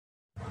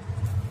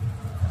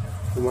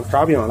我们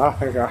炸饼了，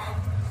开始。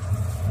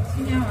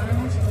今天晚上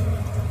好吃。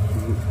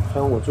还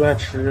有我最爱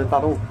吃的大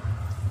豆。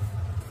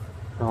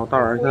然后大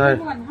儿现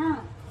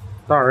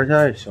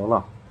在也行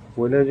了，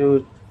回来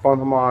就帮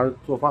他妈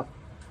做饭，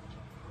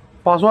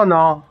扒蒜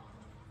呢，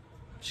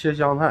切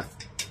香菜，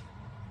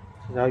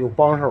这家有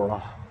帮手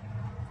了。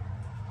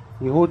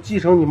以后继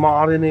承你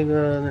妈的那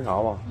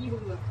啥吧，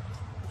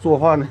做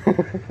饭的。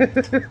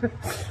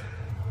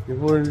以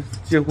后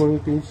结婚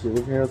给你媳妇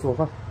天天做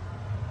饭。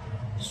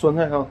酸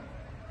菜汤，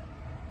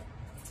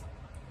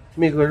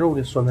没搁肉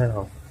的酸菜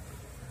汤。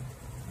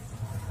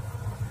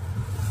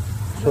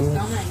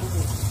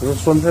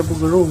酸菜不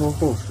搁肉能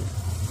不好吃。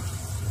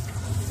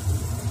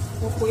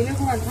我回来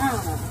不赶趟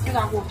了，这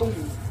家给我冻的。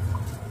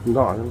你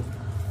干啥去了？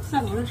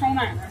上楼烧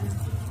奶奶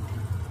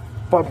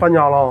呢。搬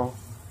家了？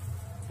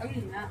等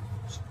你呢。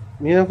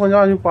明天放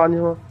假就搬去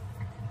吗？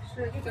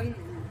是，就等你呢。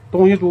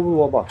东西多不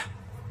多吧？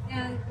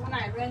我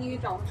奶说让你给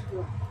找个车。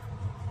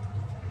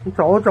你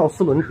找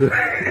4轮车。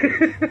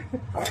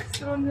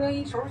4轮车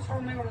一收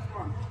没工夫。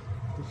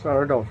上哪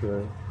儿找车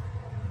呀？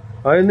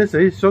哎，那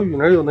谁，小雨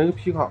那有那个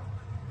皮卡？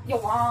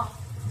有啊。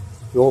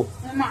有。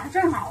哎妈，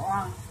正好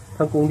啊。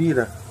看工地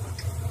的。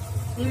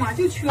哎呀妈，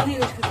就缺那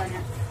个车呢。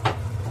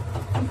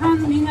你看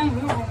明天有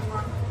没有功夫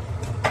啊？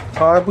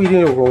他还不一定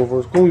有功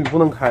夫，公寓不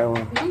能开吗？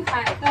能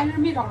开，但是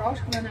没找着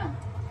车呢。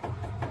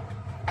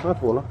那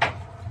妥了。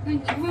那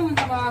你问问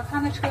他吧，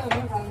看他车有没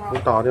有功夫。我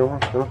打个电话，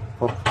行了，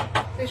好。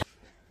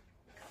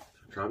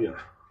炸饼。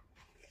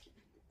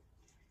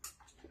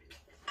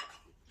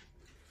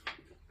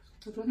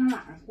我昨天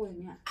晚上和的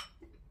面，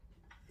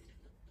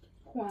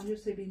和完就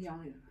塞冰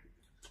箱里了。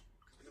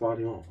发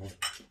挺好啊。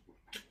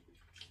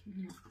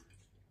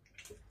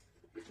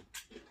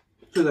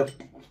这在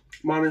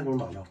妈那头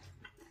拿的。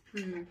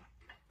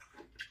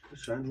这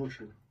咸多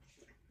吃呢。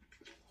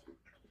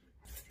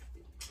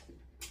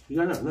比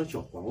点那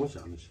小黄瓜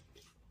咸的行。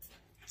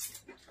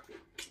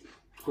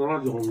喝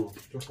辣椒呢？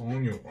这黄瓜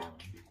扭啊。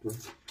对。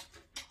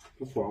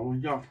这黄瓜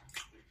压，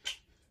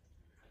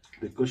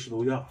得搁石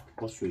头压，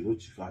把水都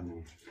挤干净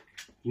了。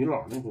你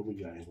姥那会不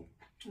腌一回？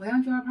我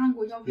让娟胖给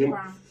我要配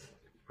方，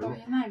到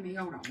现在也没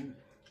要着呢。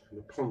那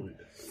胖嘴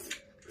的，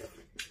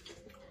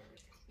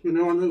就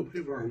那玩意儿有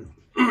配方呢。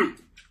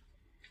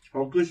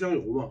好，搁香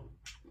油吧。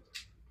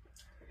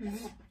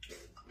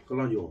搁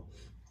辣椒。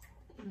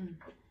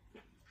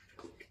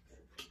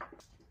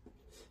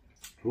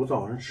我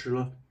早上吃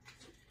了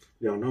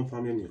2张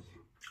方便面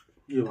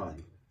，1碗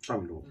大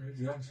米粥。没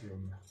鸡蛋吃了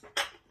吗？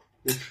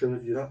没吃个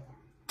鸡蛋。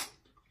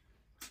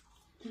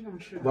真想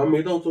吃。完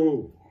没到中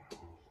午，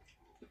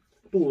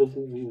肚子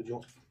咕咕又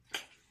叫，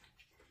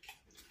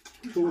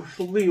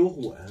是胃有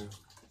火呀？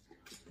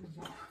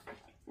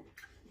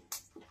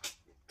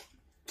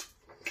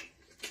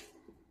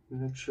今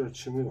天吃点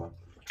清胃丸。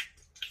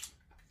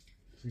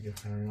自己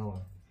还让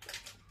啊？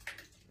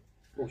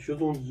我学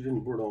中医的，你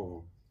不知道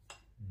吗？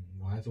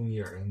我还中医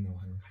人呢，我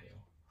还能开药。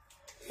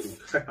你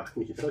看啥？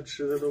你这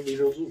吃的都维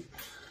生素，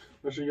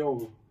那是药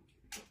吗？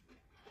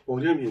保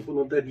健品不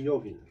能代替药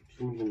品，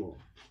听没听懂？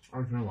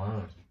二神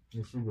丸，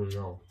那是不是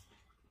药？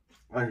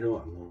安神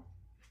丸呢？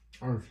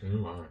二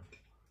神丸。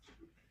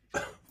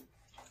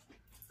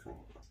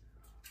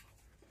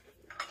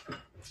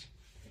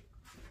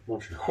忘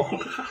吃药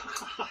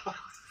了。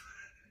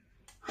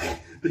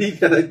这一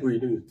天才规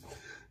律。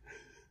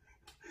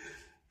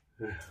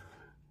哎呀，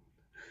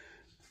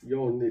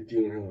药你得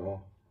盯上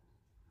啊！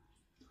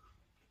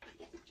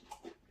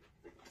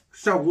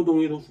下午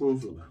东西都封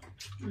死了。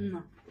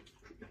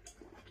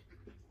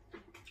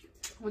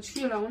我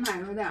去了，我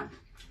奶说的，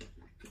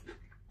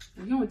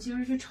我寻思我今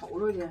儿去瞅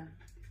瞅去，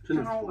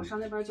正好我上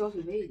那边交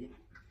水费去。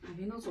我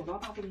寻思都走到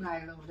大东街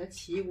了，我再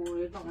骑一轱辘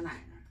就到我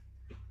奶那儿。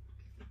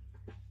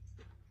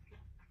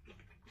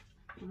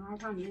我说二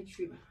胖你也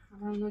去吧，二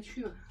胖那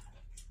去吧。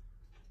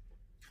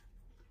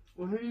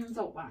我说你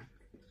走吧，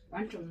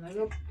完整了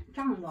个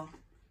帐子，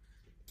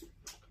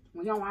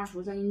我叫我二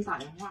叔再给你打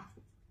电话，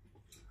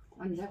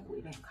完你再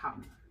回来看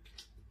看。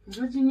你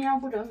说今天要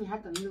不整，你还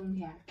等一冬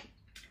天。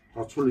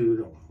啊，村里就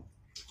整了。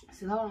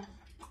知道了。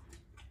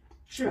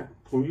是。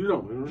统一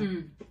整的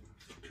是。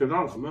铁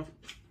栅栏呗。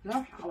知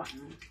道啥玩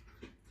意儿？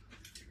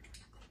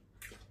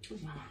不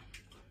行，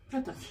再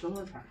等10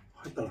多天。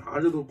还等啥？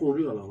这都够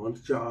热了，完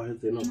家还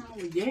贼冷。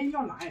我爷爷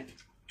要来，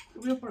这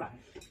不就不来？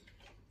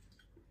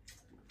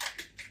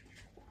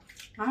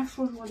俺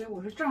说的，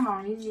我说正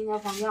好人今天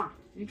放假，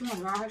人中小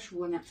娟还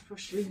说呢，说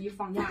11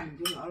放假你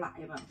就老来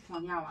吧，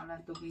放假完了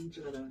都给你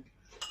折腾。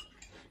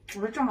我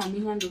说正好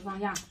明天都放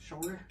假，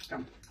收拾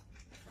整。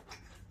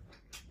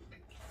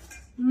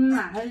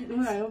哪还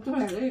有点要掉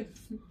眼泪。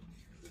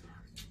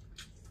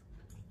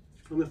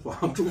他那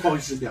房住好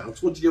几十年了，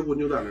从结婚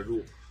就在那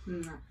住。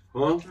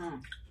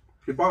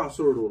比爸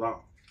岁数都大。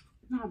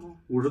那不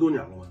50多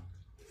年了吧？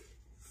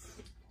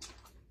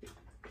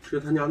其实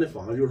他家那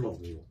房子就是老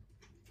屋。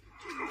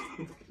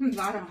你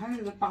咋整？还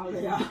是得搬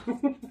了呀？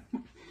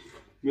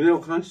明天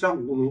我看下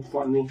午能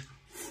翻的。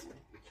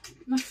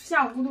那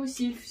下午都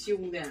新修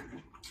的。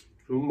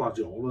什么马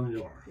嚼子那玩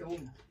意儿？有。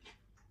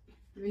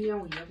因为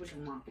我爷不生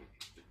嘛。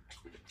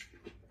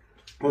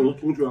还有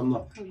铜圈子，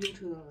还有油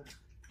车，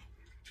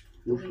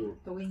油车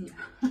都给你。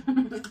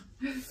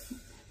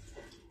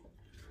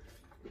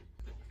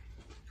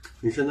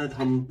你现在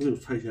他们不有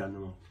拆迁的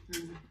吗？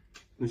嗯。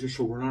那些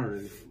收破烂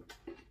的，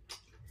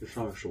就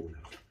上来收去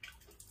了。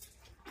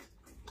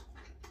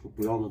我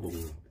不要那东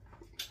西了，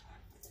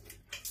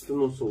真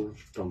能收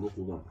整个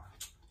胡整。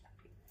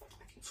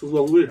吃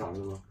专柜啥的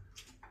吗？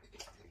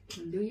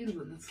刘印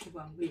子那吃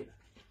专柜了。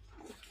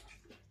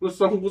那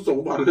3股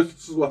走把那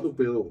吃完都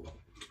背走了。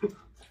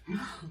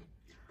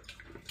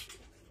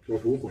小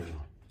叔回来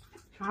了。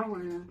啥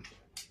回来？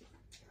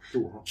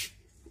 15号。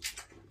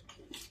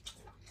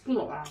不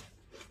走啊？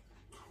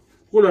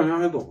过2天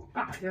还走。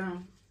干啥去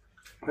啊？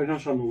还上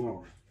山东干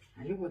活。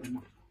哎呦我的妈！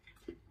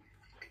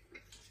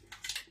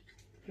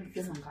这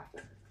真能干。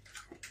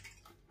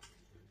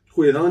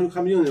腿疼去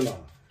看病去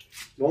了，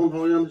王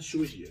涛让他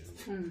休息。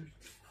嗯。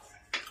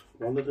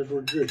完了他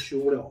说这也休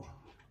不了啊，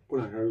过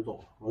2天就走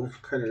了。完了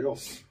开点药，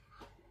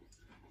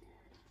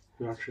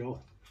回家吃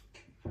药。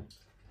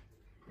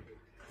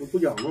我不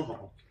养能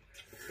好。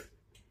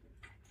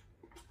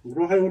我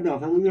说还有2、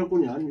3个月过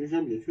年，你就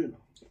先别去了。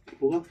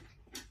不干。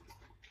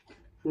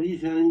说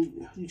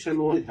1000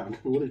多块钱呢，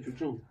我得去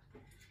挣去。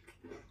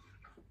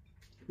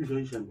一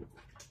天1000多。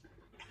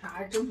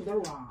啥呀？蒸土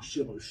豆啊？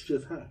芥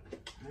菜。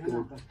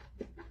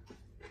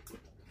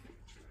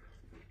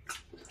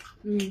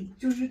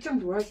就是挣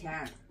多少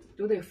钱，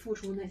都得付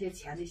出那些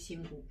钱的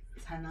辛苦，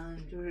才能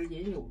就是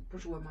人有不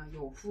说吗？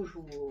有付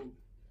出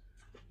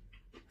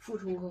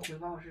和回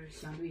报是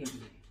相对应的。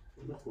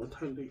那活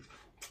太累了。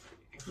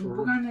你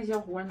不干那些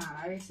活，哪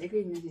来谁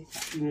给你那些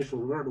钱？因为手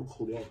指盖都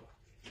抠掉了，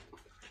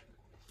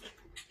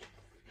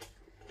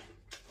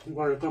这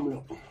玩意儿干不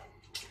了。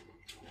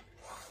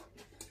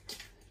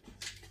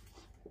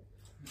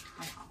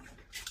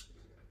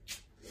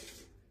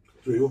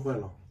嘴又坏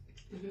了。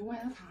嘴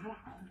歪了啥了？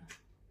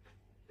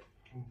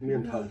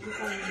面瘫。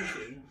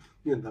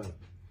面瘫。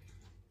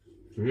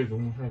嘴里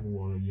东西太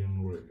多了，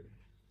阴味儿。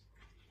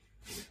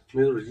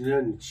没准今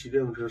天你骑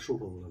电动车受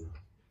风了呢，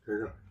真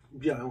是。你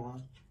别眼花。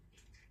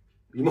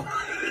姨妈。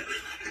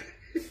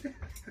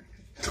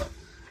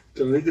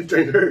整了一个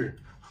真事儿。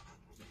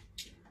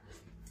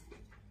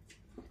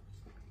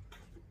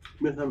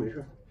面瘫没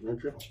事，能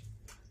治好。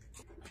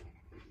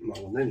妈，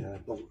我那年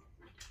到了，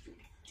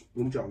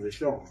我给你讲这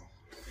笑话，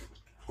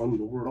好像你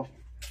都不知道。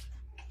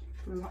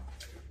不知道。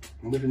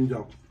我没跟你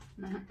讲。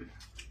没。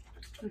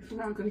你不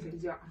让跟谁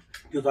讲？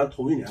就咱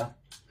头1年，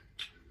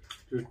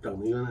就是整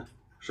那个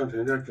上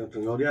陈店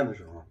整药店的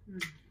时候，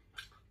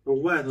那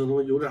外头他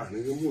妈有点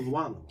那个木头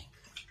腕子嘛，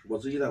我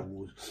自己在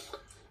屋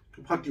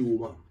就怕丢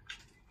嘛。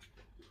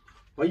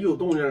完一有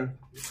动静，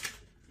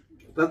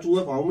咱租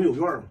那房子没有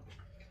院嘛，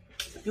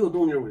一有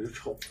动静我就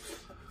瞅，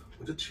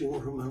我就听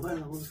我说门外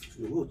头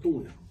有没有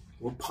动静，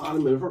我趴在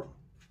门缝，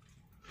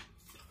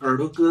耳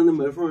朵搁那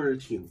门缝上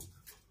听，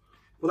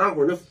不大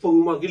会儿那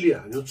风吧给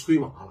脸就吹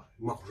麻了，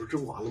妈我说这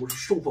完了，我是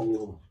受风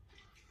了吗？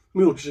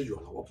没有知觉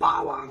了，我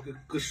叭叭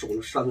搁手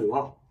上扇嘴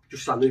巴，就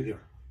扇那片，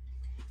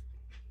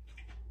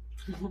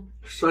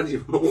扇几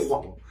分钟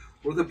晃了，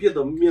我说可别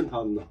得面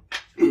瘫呐。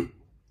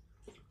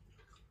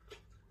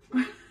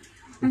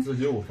你自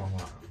己有方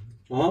法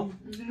啊？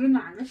你这是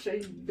哪个神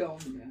医教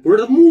你的？不是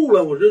他木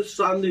了，我这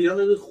扇的让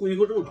他恢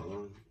复正常啊，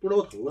不知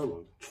道疼了吗？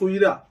吹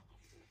的，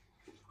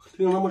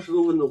听他妈10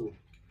多分钟，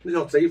那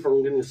小贼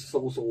风给你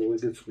嗖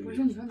给吹。不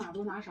是你说哪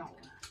多哪少啊？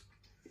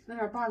那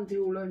点绊子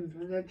丢了，你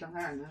说再整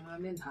点那个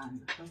面瘫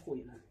子，全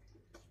毁了。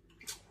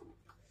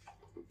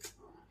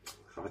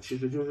啥？其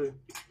实就是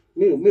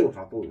没有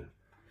啥动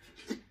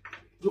静，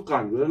就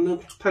感觉那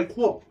太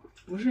旷。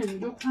不是，你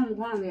这旷不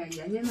旷的？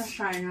人家那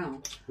山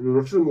上有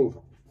的是木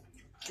头。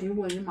哎呦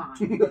我的妈！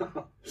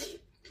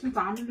就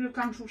咱们这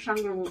刚出山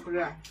沟，不是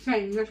像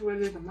人家说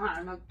的什么玩意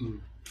儿那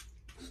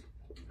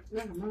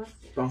那什么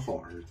当好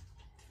玩的。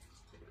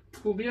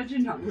土鳖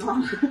进城是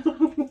吧？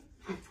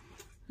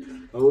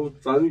然后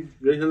咱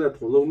原先在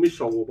屯子没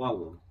烧过绊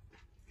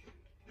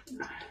子，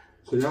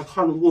回家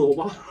看着木头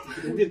绊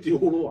子，别丢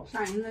了吧。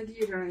上人那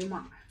地上，哎呀妈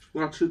呀！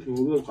那吃挺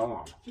多嘎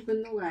嘎的，就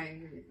跟豆干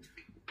似的，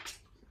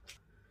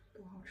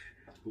多好吃！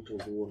你整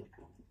多了。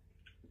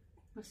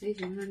那谁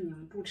寻思你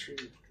们不吃？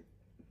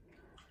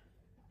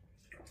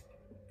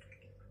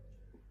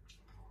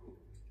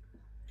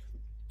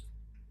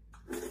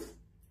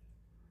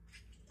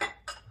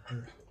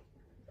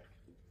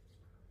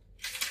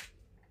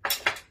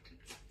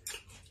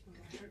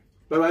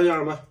拜拜，家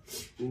人们，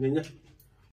明天见。